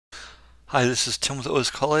Hi, this is Tim with OS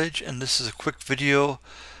College, and this is a quick video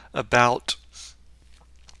about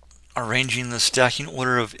arranging the stacking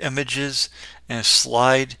order of images in a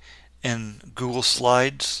slide in Google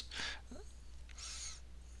Slides.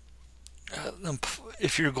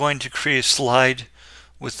 If you're going to create a slide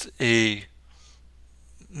with a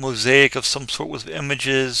mosaic of some sort with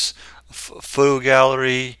images, a photo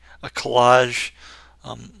gallery, a collage,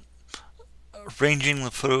 arranging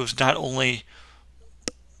the photos not only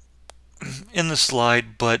in the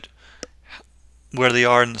slide but where they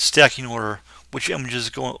are in the stacking order, which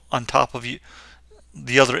images go on top of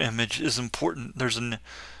the other image is important. There's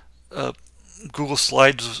Google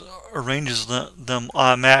Slides arranges them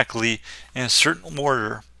automatically in a certain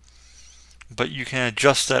order, but you can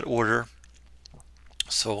adjust that order.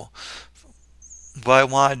 So what I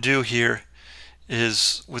want to do here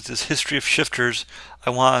is, with this history of shifters,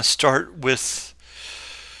 I want to start with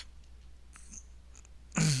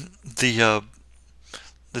the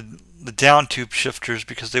down tube shifters,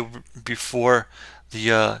 because they were before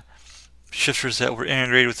the shifters that were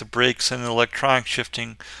integrated with the brakes and the electronic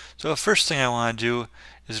shifting. So the first thing I want to do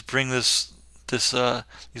is bring these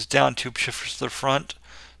down tube shifters to the front.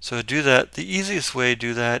 So to do that, the easiest way to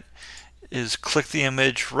do that is click the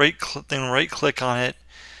image, right click on it,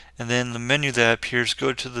 and then the menu that appears,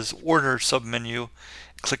 go to this order submenu,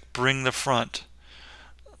 click bring the front.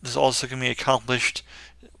 This also can be accomplished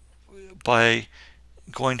by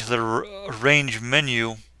going to the arrange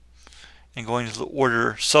menu and going to the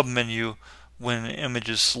order submenu when an image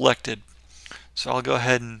is selected. So I'll go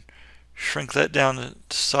ahead and shrink that down to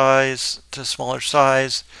size, to smaller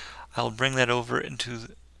size. I'll bring that over into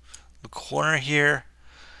the corner here.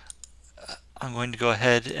 I'm going to go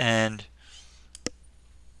ahead and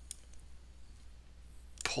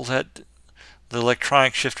pull the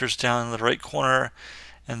electronic shifters down in the right corner,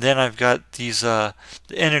 and then I've got these the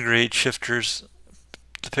integrated shifters,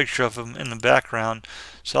 the picture of them in the background.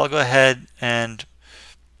 So I'll go ahead and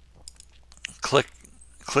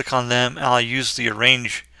click on them, and I'll use the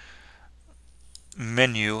arrange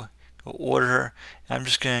menu, go order, and I'm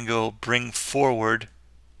just going to go bring forward.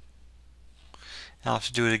 I'll have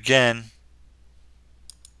to do it again.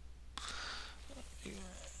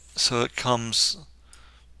 So it comes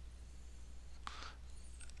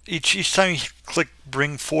each time you click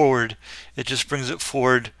bring forward, it just brings it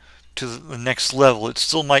forward to the next level. It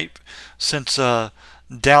still might, since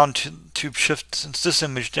down tube shift, since this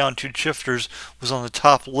image down tube shifters was on the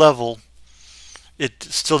top level, it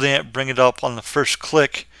still didn't bring it up on the first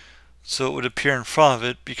click, so it would appear in front of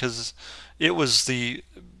it, because it was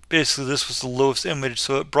basically this was the lowest image,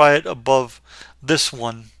 so it brought it above this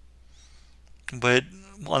one, but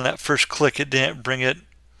on that first click it didn't bring it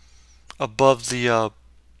above the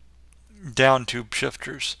down tube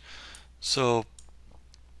shifters. So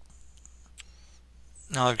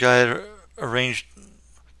now I've got it arranged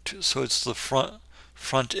so it's the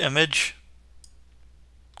front image,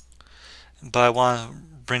 but I want to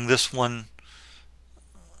bring this one,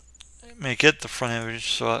 make it the front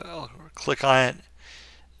image, so I'll click on it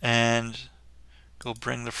and go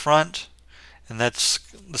bring the front, and that's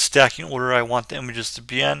the stacking order I want the images to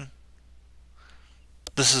be in.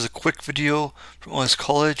 This is a quick video from OS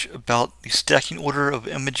College about the stacking order of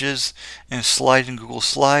images in a slide in Google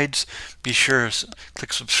Slides. Be sure to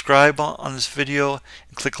click subscribe on this video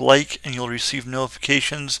and click like, and you'll receive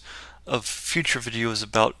notifications of future videos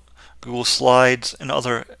about Google Slides and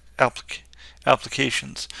other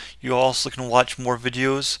applications. You also can watch more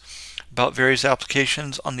videos about various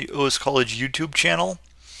applications on the OS College YouTube channel.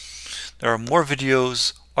 There are more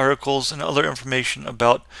videos, articles, and other information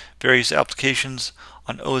about various applications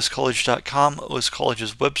on oscollege.com, OS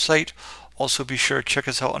College's website. Also be sure to check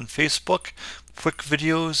us out on Facebook. Quick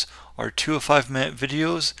videos are 2 to 5 minute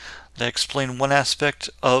videos that explain one aspect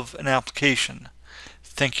of an application.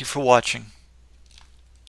 Thank you for watching.